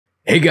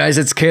Hey guys,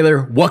 it's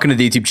Kaylor. Welcome to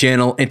the YouTube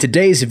channel. In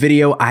today's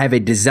video, I have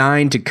a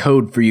design to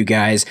code for you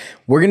guys.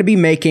 We're going to be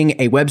making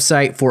a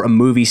website for a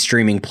movie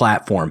streaming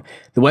platform.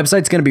 The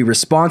website's going to be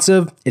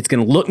responsive, it's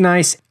going to look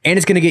nice, and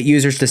it's going to get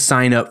users to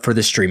sign up for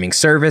the streaming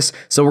service.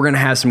 So we're going to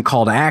have some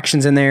call to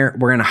actions in there.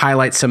 We're going to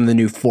highlight some of the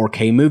new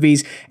 4K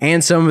movies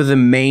and some of the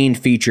main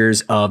features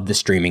of the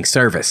streaming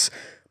service.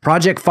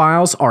 Project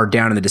files are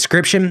down in the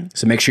description,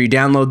 so make sure you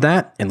download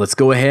that, and let's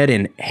go ahead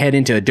and head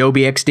into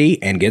Adobe Xd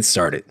and get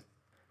started.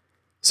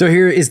 So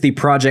here is the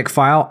project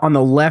file. On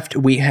the left,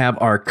 we have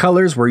our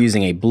colors. We're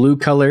using a blue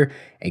color,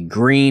 a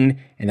green,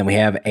 and then we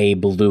have a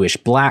bluish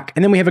black.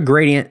 And then we have a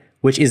gradient,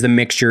 which is the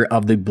mixture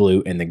of the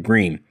blue and the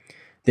green.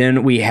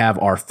 Then we have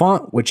our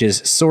font, which is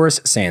Source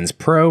Sans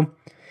Pro.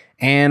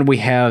 And we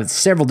have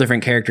several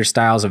different character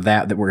styles of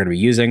that we're going to be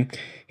using.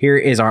 Here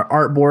is our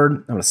artboard.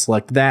 I'm going to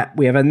select that.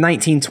 We have a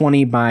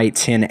 1920 by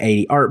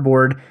 1080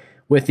 artboard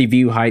with the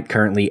view height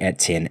currently at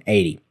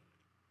 1080.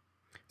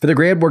 For the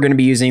grid, we're going to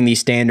be using the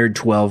standard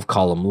 12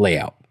 column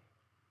layout.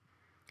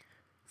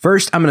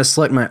 First, I'm going to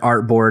select my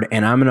artboard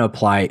and I'm going to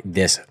apply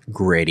this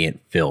gradient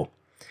fill.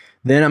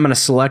 Then I'm going to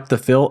select the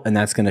fill and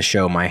that's going to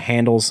show my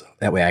handles.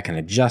 That way I can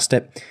adjust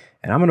it.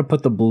 And I'm going to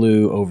put the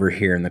blue over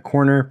here in the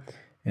corner.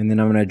 And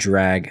then I'm going to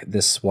drag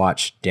this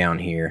swatch down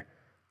here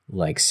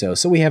like so.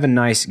 So we have a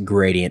nice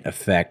gradient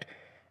effect.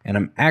 And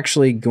I'm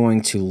actually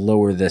going to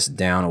lower this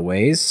down a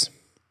ways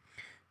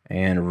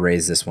and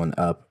raise this one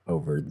up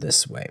over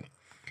this way.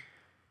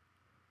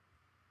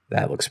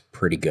 That looks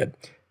pretty good.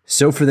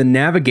 So for the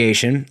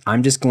navigation,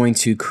 I'm just going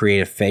to create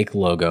a fake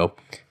logo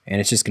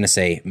and it's just going to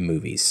say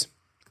movies,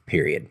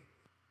 period.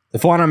 The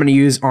font I'm going to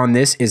use on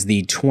this is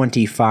the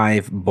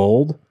 25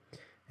 bold.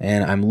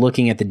 And I'm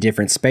looking at the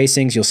different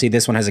spacings. You'll see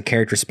this one has a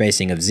character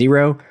spacing of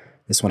 0.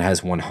 This one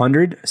has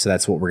 100. So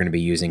that's what we're going to be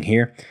using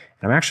here.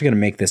 And I'm actually going to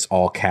make this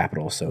all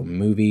capital. So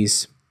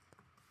movies,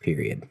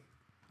 period.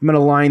 I'm going to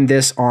line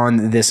this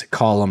on this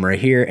column right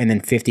here and then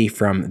 50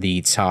 from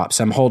the top.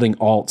 So I'm holding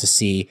Alt to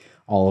see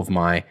all of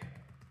my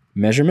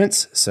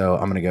measurements. So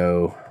I'm going to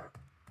go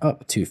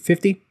up to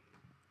 50.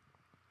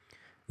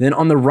 Then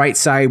on the right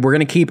side, we're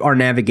going to keep our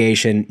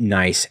navigation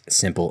nice,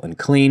 simple, and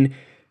clean.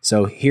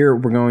 So here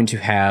we're going to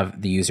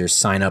have the user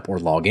sign up or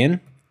log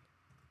in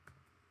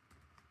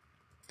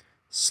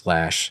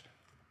 /login.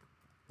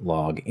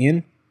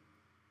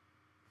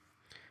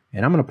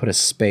 And I'm going to put a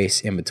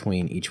space in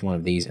between each one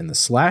of these and the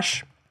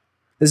slash.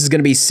 This is going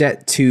to be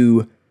set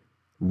to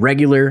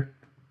regular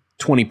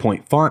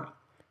 20-point font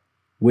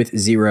with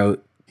 0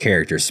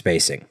 character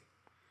spacing.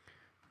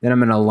 Then I'm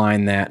going to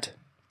align that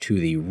to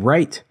the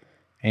right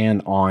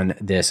and on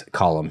this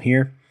column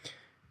here.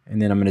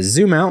 And then I'm going to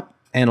zoom out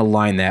and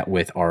align that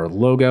with our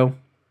logo.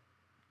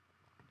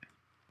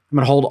 I'm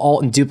going to hold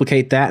Alt and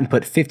duplicate that and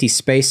put 50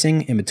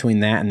 spacing in between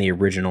that and the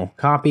original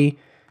copy.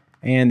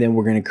 And then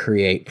we're going to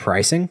create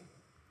pricing.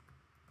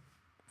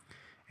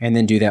 And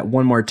then do that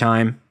one more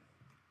time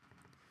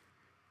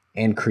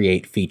and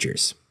create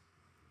features.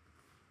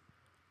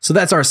 So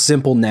that's our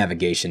simple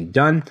navigation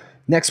done.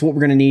 Next, what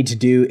we're going to need to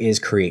do is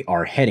create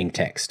our heading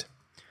text.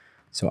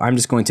 So I'm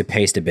just going to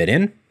paste a bit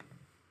in.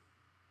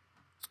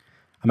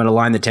 I'm going to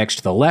align the text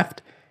to the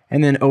left.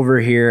 And then over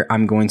here,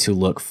 I'm going to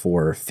look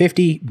for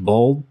 50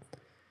 bold.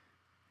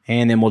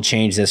 And then we'll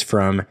change this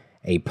from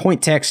a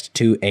point text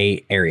to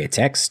a area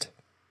text.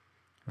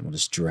 And we'll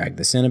just drag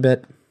this in a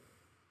bit.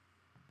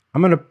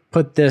 I'm going to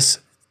put this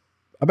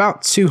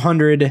about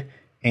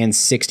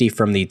 260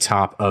 from the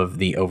top of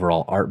the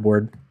overall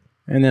artboard.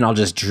 And then I'll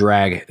just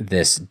drag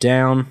this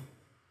down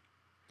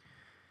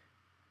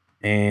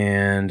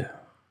and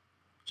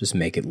just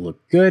make it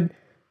look good.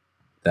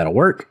 That'll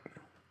work.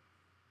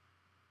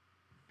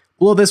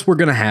 Below this, we're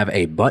going to have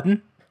a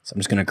button. So I'm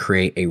just going to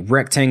create a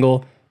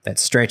rectangle that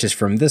stretches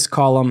from this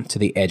column to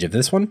the edge of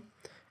this one.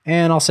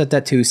 And I'll set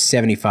that to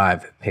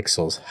 75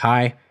 pixels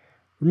high.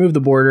 Remove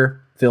the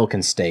border. Fill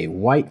can stay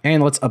white.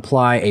 And let's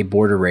apply a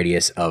border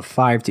radius of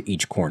 5 to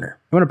each corner.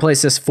 I'm going to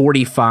place this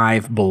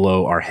 45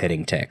 below our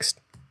heading text.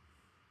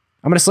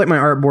 I'm going to select my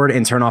artboard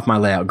and turn off my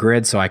layout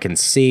grid so I can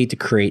see to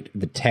create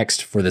the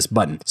text for this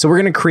button. So we're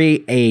going to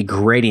create a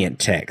gradient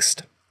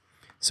text.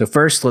 So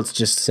first, let's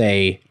just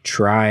say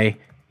try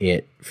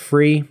it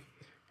free,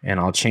 and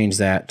I'll change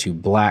that to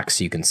black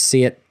so you can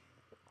see it.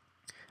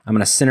 I'm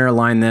going to center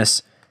align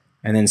this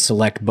and then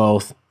select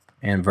both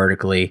and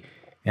vertically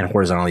and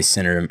horizontally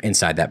center them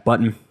inside that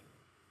button.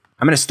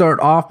 I'm going to start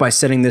off by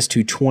setting this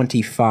to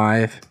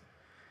 25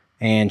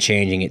 and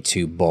changing it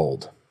to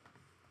bold.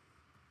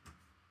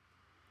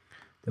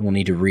 Then we'll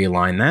need to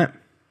realign that.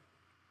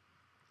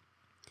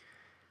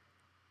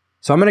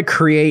 So I'm going to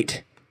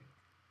create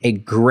a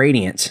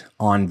gradient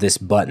on this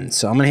button.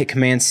 So I'm going to hit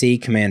Command C,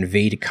 Command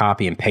V to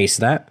copy and paste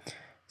that.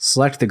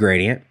 Select the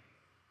gradient.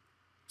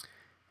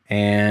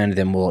 And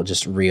then we'll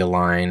just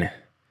realign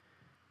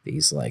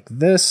these like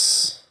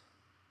this.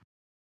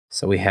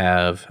 So we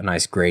have a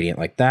nice gradient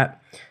like that.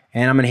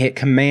 And I'm going to hit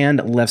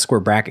Command left square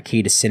bracket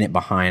key to send it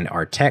behind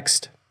our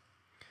text.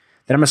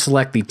 Then I'm going to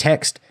select the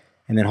text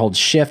and then hold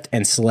Shift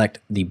and select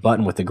the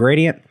button with the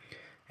gradient.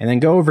 And then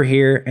go over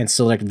here and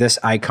select this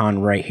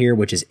icon right here,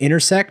 which is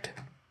intersect.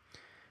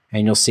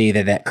 And you'll see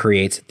that that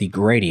creates the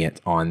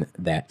gradient on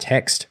that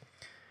text.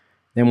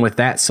 Then with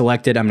that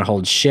selected, I'm gonna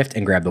hold Shift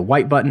and grab the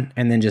white button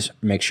and then just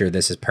make sure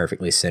this is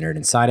perfectly centered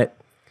inside it.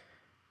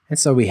 And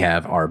so we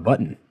have our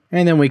button.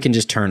 And then we can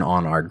just turn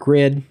on our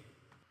grid.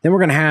 Then we're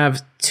gonna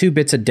have 2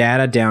 bits of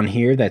data down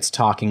here that's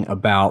talking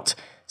about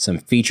some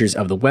features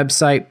of the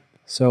website.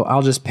 So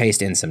I'll just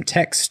paste in some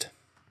text.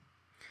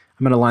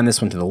 I'm gonna align this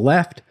one to the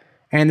left,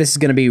 and this is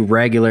gonna be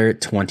regular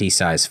 20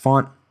 size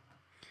font.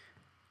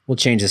 We'll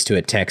change this to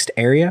a text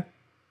area.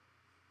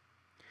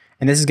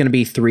 And this is gonna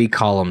be 3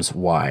 columns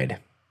wide.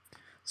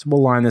 So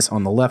we'll line this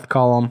on the left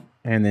column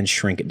and then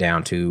shrink it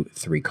down to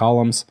 3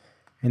 columns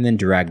and then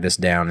drag this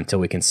down until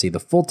we can see the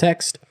full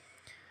text.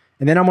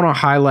 And then I'm gonna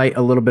highlight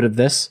a little bit of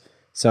this.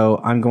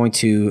 So I'm going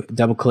to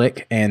double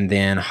click and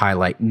then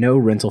highlight no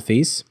rental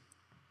fees.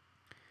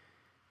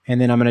 And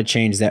then I'm gonna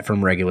change that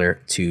from regular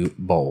to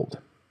bold.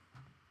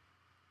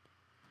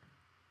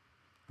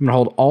 I'm gonna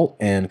hold Alt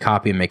and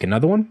copy and make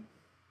another one.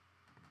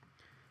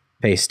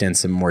 Paste in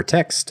some more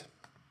text.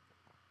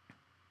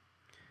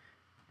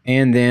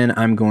 And then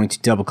I'm going to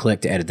double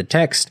click to edit the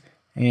text,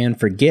 and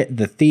forget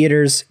the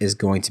theaters is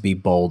going to be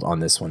bold on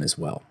this one as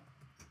well.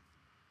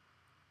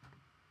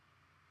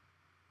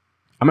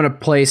 I'm going to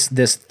place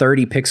this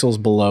 30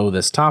 pixels below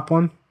this top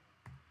one.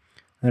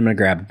 Then I'm going to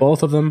grab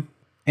both of them,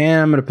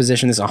 and I'm going to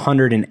position this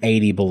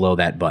 180 below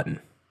that button.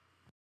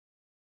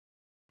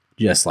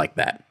 Just like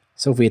that.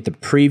 So if we hit the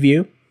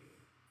preview,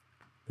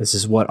 this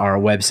is what our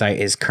website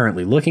is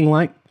currently looking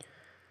like.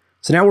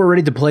 So now we're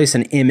ready to place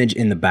an image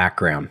in the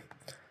background.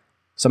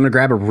 So I'm gonna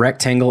grab a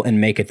rectangle and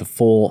make it the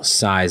full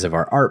size of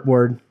our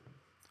artboard,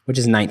 which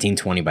is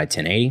 1920 by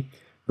 1080.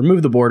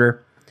 Remove the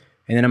border,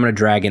 and then I'm gonna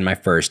drag in my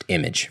first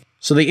image.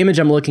 So the image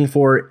I'm looking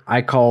for,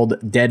 I called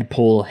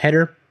Deadpool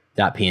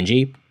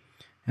header.png,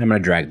 and I'm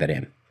gonna drag that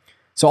in.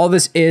 So all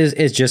this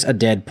is just a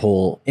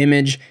Deadpool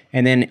image,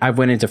 and then I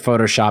went into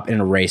Photoshop and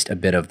erased a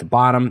bit of the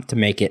bottom to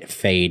make it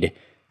fade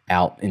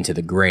out into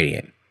the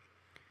gradient.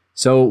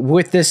 So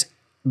with this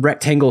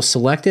rectangle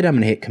selected, I'm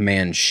going to hit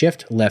Command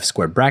Shift left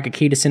square bracket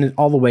key to send it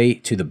all the way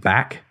to the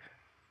back.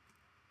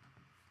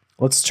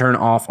 Let's turn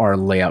off our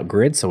layout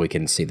grid so we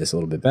can see this a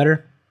little bit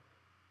better.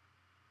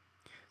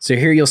 So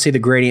here you'll see the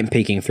gradient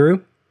peeking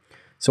through.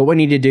 So what we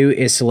need to do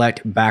is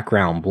select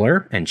background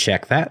blur and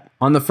check that.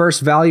 On the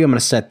first value, I'm going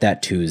to set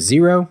that to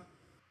 0.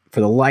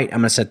 For the light, I'm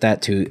going to set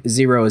that to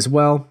 0 as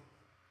well.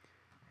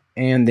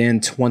 And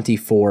then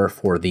 24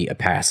 for the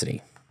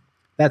opacity.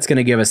 That's going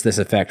to give us this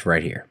effect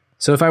right here.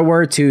 So if I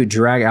were to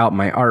drag out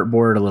my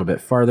artboard a little bit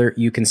farther,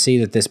 you can see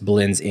that this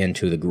blends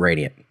into the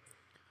gradient.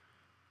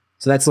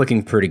 So that's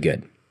looking pretty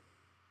good.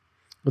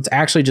 Let's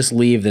actually just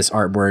leave this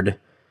artboard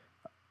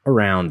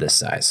around this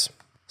size.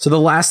 So the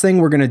last thing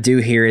we're going to do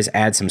here is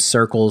add some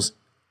circles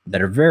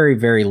that are very,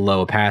 very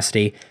low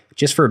opacity.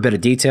 Just for a bit of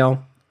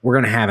detail, we're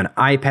going to have an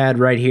iPad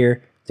right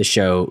here to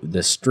show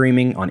the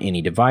streaming on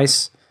any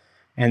device.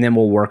 And then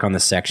we'll work on the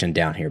section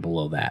down here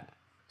below that.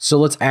 So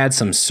let's add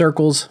some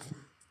circles.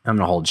 I'm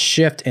going to hold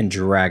Shift and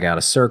drag out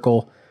a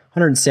circle.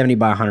 170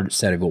 by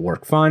 170 will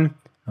work fine.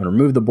 I'm going to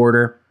remove the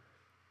border,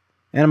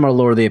 and I'm going to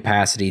lower the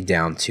opacity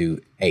down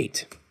to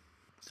 8.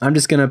 I'm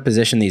just going to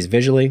position these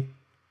visually.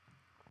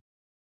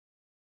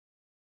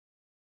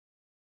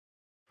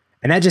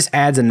 And that just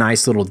adds a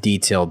nice little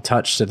detailed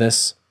touch to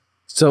this.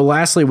 So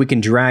lastly, we can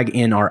drag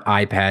in our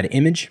iPad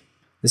image.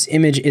 This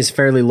image is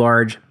fairly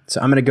large, so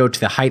I'm going to go to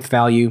the height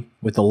value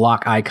with the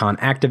lock icon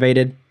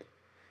activated,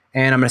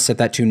 and I'm going to set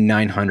that to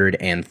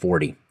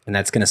 940. And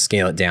that's going to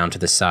scale it down to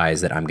the size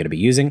that I'm going to be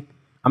using.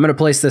 I'm going to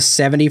place this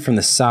 70 from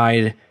the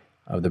side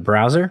of the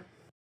browser.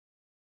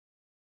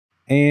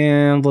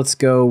 And let's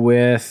go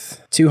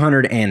with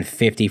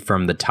 250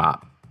 from the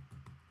top.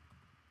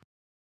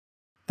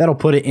 That'll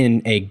put it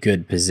in a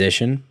good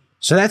position.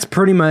 So that's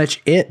pretty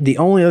much it. The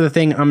only other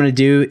thing I'm going to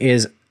do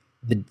is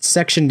the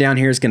section down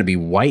here is going to be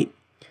white.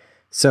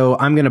 So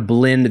I'm going to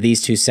blend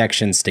these two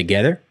sections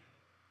together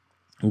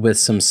with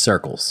some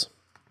circles.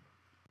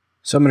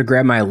 So I'm going to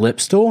grab my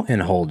ellipse tool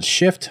and hold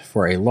Shift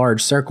for a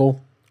large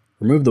circle,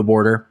 remove the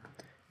border,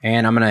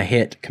 and I'm going to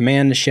hit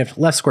Command Shift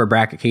left square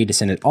bracket key to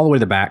send it all the way to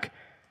the back,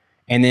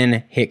 and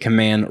then hit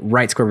Command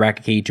right square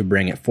bracket key to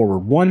bring it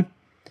forward 1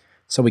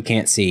 so we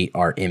can't see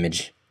our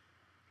image.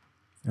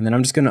 And then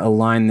I'm just going to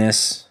align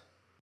this.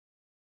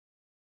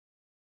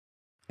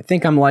 I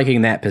think I'm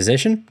liking that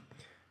position,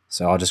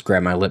 so I'll just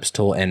grab my ellipse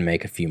tool and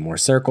make a few more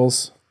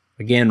circles.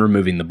 Again,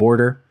 removing the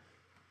border,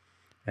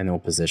 and then we'll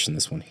position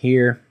this one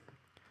here.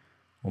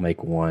 We'll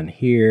make one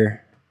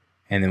here,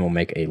 and then we'll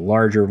make a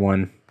larger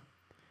one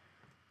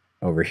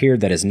over here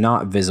that is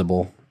not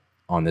visible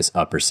on this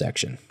upper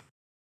section.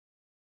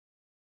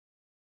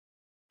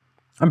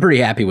 I'm pretty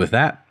happy with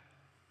that.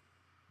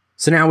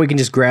 So now we can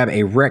just grab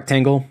a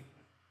rectangle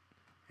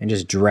and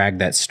just drag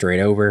that straight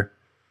over,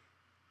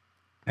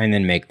 and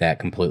then make that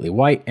completely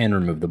white and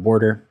remove the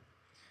border.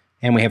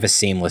 And we have a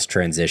seamless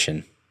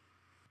transition.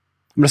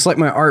 I'm going to select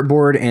my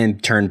artboard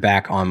and turn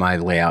back on my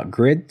layout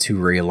grid to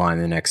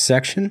realign the next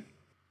section.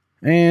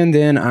 And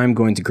then I'm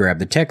going to grab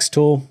the text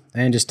tool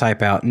and just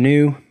type out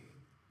new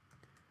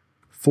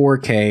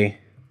 4K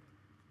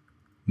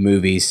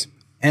movies,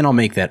 and I'll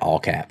make that all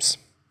caps.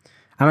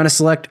 I'm going to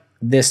select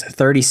this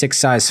 36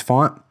 size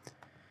font,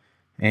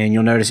 and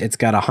you'll notice it's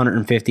got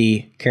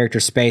 150 character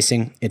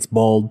spacing. It's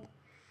bold.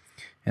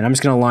 And I'm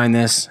just going to align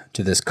this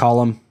to this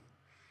column,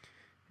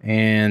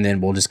 and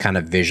then we'll just kind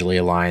of visually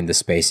align the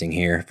spacing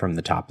here from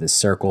the top of this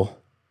circle.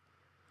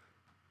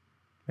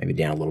 Maybe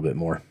down a little bit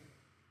more.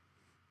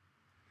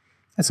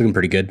 That's looking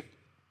pretty good.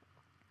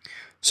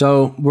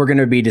 So we're going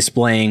to be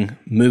displaying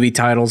movie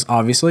titles,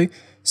 obviously.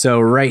 So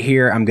right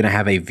here, I'm going to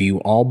have a View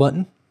All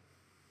button.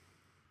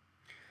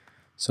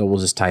 So we'll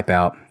just type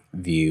out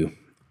View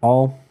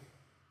All.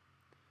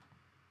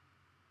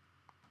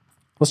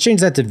 Let's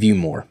change that to View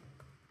More.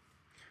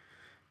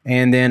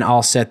 And then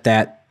I'll set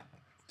that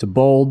to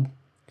bold,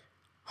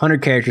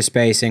 100 character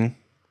spacing,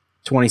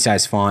 20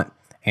 size font,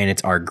 and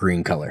it's our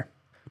green color.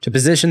 To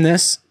position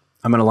this,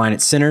 I'm going to line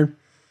it centered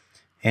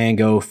and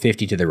go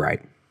 50 to the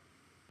right.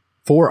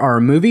 For our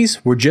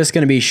movies, we're just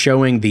going to be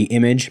showing the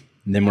image,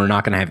 and then we're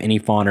not going to have any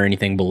font or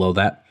anything below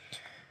that.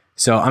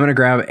 So I'm going to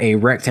grab a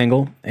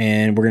rectangle,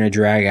 and we're going to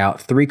drag out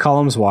 3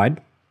 columns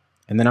wide,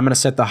 and then I'm going to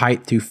set the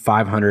height to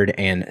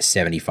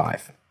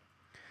 575.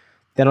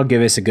 That'll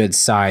give us a good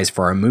size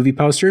for our movie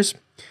posters.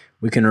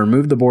 We can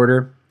remove the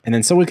border, and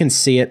then so we can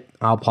see it,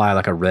 I'll apply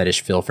like a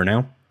reddish fill for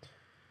now.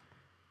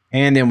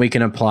 And then we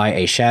can apply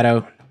a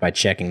shadow by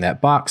checking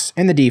that box,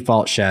 and the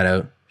default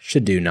shadow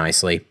should do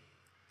nicely.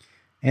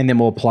 And then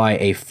we'll apply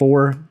a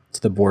 4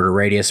 to the border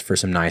radius for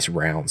some nice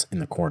rounds in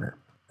the corner.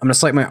 I'm going to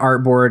select my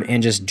artboard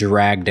and just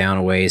drag down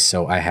a ways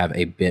so I have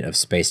a bit of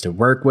space to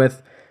work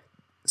with.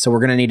 So we're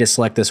going to need to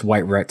select this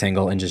white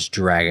rectangle and just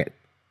drag it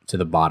to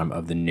the bottom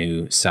of the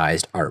new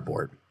sized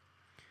artboard.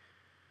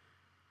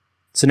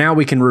 So now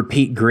we can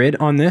repeat grid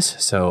on this.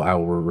 So I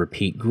will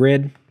repeat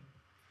grid.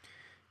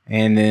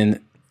 And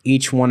then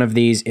each one of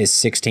these is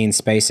 16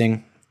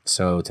 spacing.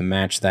 So to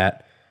match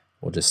that,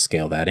 we'll just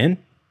scale that in.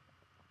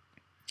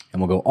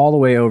 And we'll go all the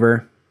way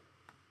over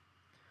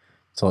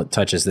till it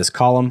touches this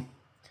column.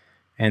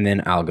 And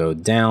then I'll go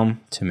down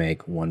to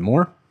make one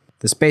more.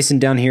 The spacing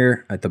down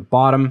here at the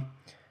bottom,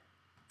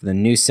 the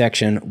new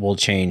section will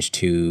change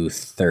to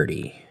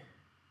 30.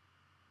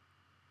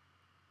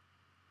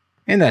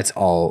 And that's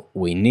all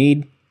we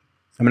need.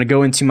 I'm going to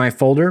go into my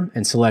folder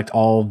and select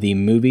all the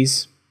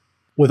movies.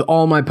 With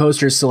all my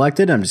posters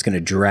selected, I'm just going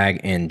to drag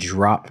and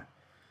drop,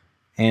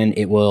 and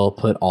it will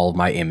put all of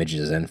my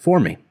images in for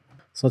me.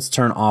 So let's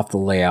turn off the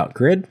layout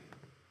grid.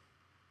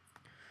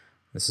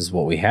 This is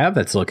what we have.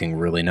 That's looking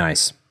really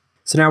nice.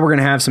 So now we're going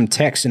to have some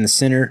text in the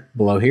center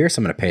below here. So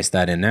I'm going to paste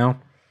that in now.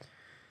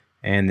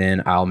 And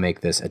then I'll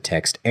make this a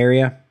text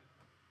area.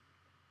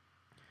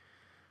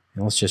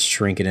 And let's just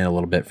shrink it in a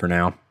little bit for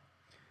now.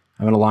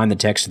 I'm going to align the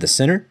text to the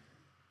center.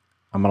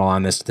 I'm going to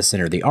align this to the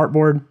center of the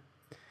artboard.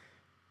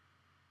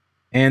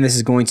 And this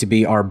is going to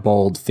be our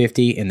bold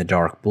 50 in the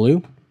dark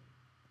blue.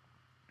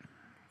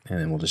 And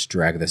then we'll just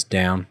drag this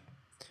down.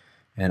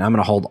 And I'm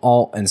going to hold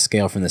Alt and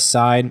scale from the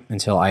side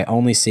until I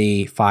only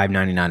see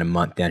 $5.99 a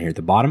month down here at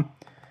the bottom.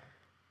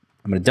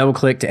 I'm going to double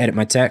click to edit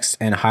my text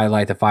and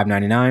highlight the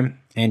 $5.99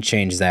 and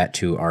change that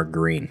to our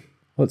green.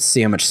 Let's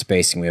see how much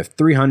spacing we have.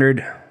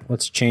 300.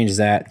 Let's change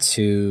that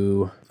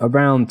to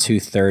around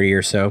 230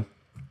 or so.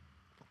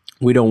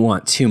 We don't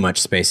want too much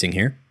spacing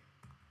here.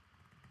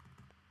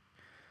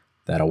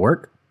 That'll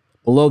work.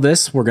 Below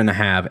this, we're going to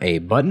have a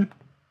button.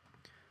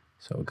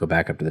 So we'll go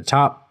back up to the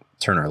top,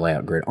 turn our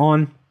layout grid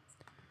on,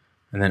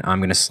 and then I'm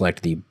going to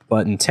select the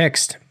button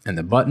text and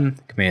the button,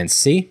 Command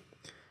C,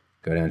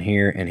 go down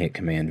here and hit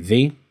Command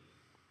V.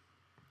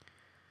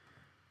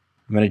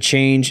 I'm going to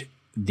change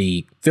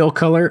the fill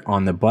color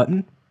on the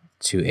button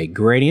to a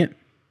gradient,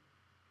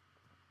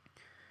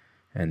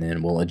 and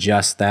then we'll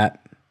adjust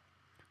that.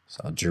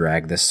 So I'll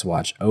drag this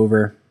swatch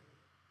over,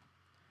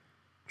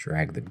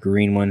 drag the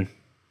green one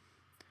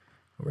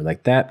over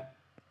like that.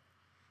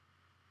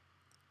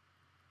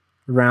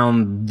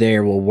 Around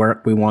there will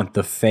work. We want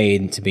the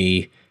fade to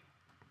be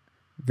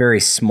very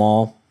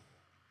small.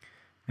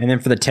 And then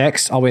for the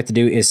text, all we have to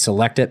do is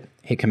select it,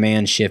 hit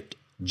Command Shift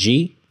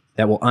G.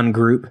 That will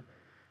ungroup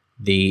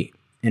the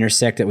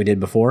intersect that we did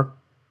before.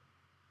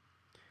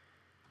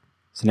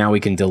 So now we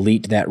can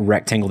delete that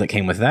rectangle that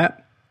came with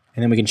that.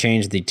 And then we can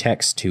change the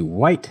text to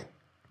white.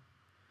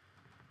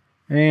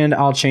 And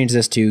I'll change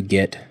this to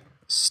Get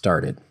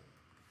Started.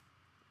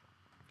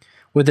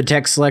 With the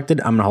text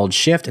selected, I'm going to hold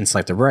Shift and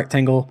select the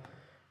rectangle,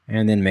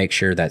 and then make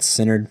sure that's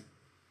centered.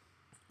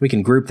 We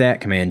can group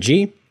that, Command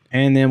G,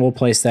 and then we'll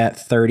place that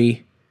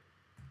 30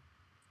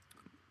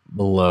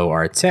 below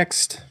our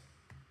text.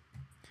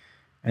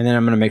 And then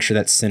I'm going to make sure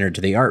that's centered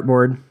to the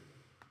artboard.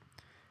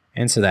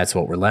 And so that's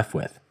what we're left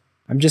with.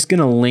 I'm just going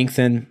to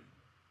lengthen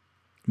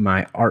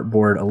my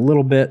artboard a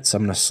little bit. So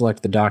I'm going to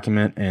select the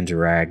document and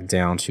drag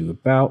down to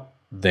about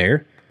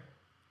there.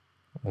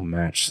 We'll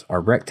match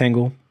our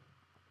rectangle.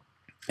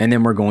 And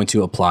then we're going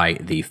to apply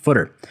the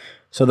footer.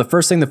 So the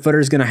first thing the footer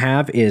is going to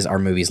have is our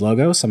movie's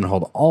logo. So I'm going to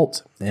hold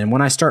Alt, and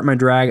when I start my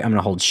drag, I'm going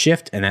to hold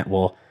Shift, and that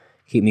will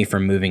keep me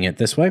from moving it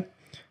this way.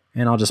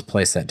 And I'll just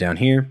place that down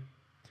here,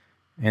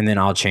 and then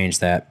I'll change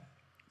that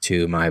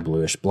to my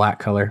bluish black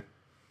color.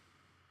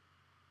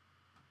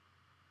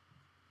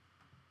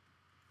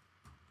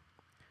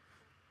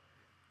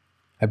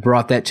 I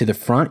brought that to the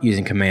front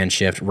using Command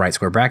Shift right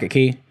square bracket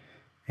key,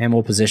 and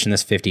we'll position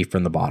this 50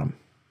 from the bottom.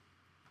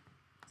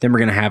 Then we're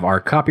going to have our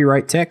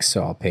copyright text,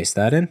 so I'll paste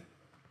that in.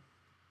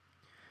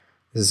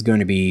 This is going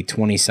to be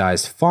 20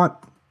 size font.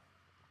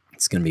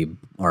 It's going to be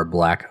our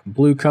black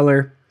blue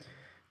color,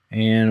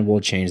 and we'll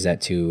change that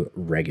to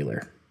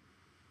regular.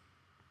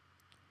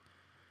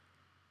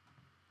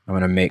 I'm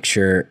going to make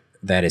sure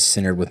that is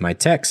centered with my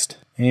text,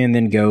 and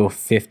then go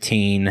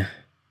 15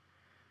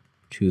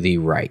 to the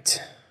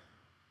right.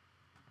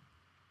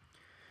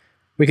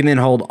 We can then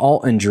hold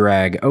Alt and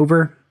drag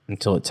over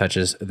until it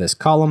touches this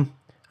column.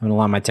 I'm going to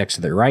align my text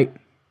to the right.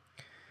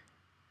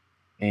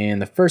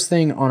 And the first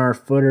thing on our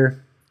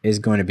footer is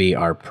going to be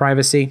our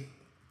privacy.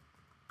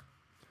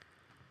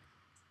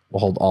 We'll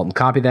hold Alt and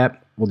copy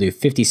that. We'll do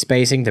 50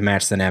 spacing to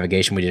match the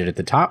navigation we did at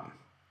the top.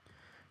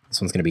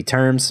 This one's going to be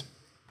terms.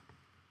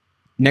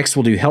 Next,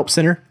 we'll do Help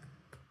Center.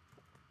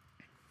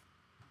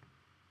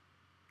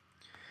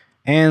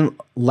 And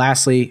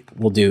lastly,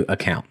 we'll do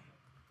Account.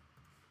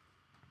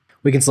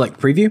 We can select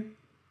Preview.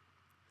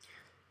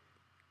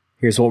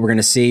 Here's what we're going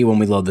to see when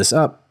we load this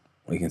up.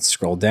 We can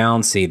scroll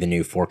down, see the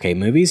new 4K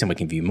movies, and we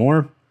can view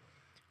more.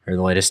 Here are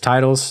the latest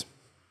titles.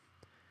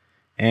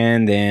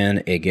 And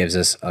then it gives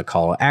us a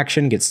call to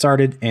action, get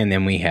started, and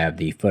then we have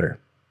the footer.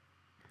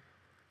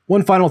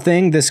 One final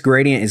thing, this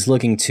gradient is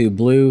looking too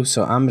blue,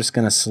 so I'm just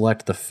going to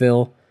select the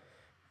fill,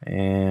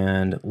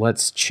 and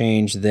let's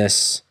change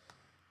this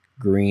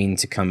green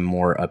to come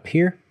more up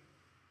here.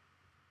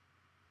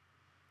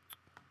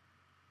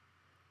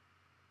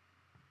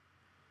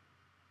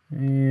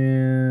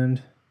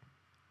 And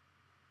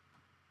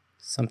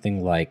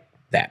something like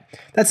that.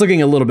 That's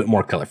looking a little bit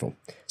more colorful.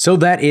 So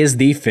that is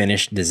the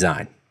finished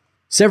design.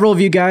 Several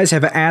of you guys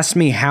have asked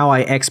me how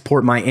I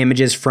export my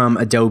images from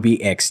Adobe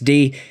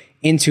Xd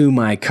into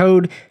my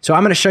code. So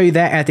I'm going to show you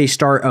that at the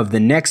start of the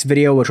next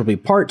video, which will be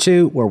part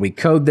 2, where we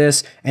code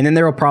this, and then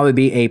there will probably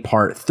be a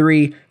part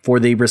 3 for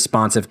the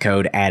responsive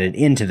code added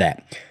into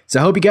that. So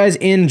I hope you guys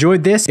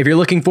enjoyed this. If you're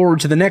looking forward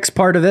to the next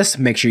part of this,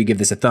 make sure you give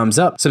this a thumbs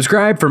up,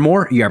 subscribe for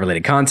more UI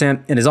related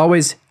content, and as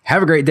always,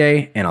 have a great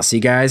day, and I'll see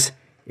you guys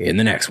in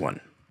the next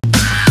one.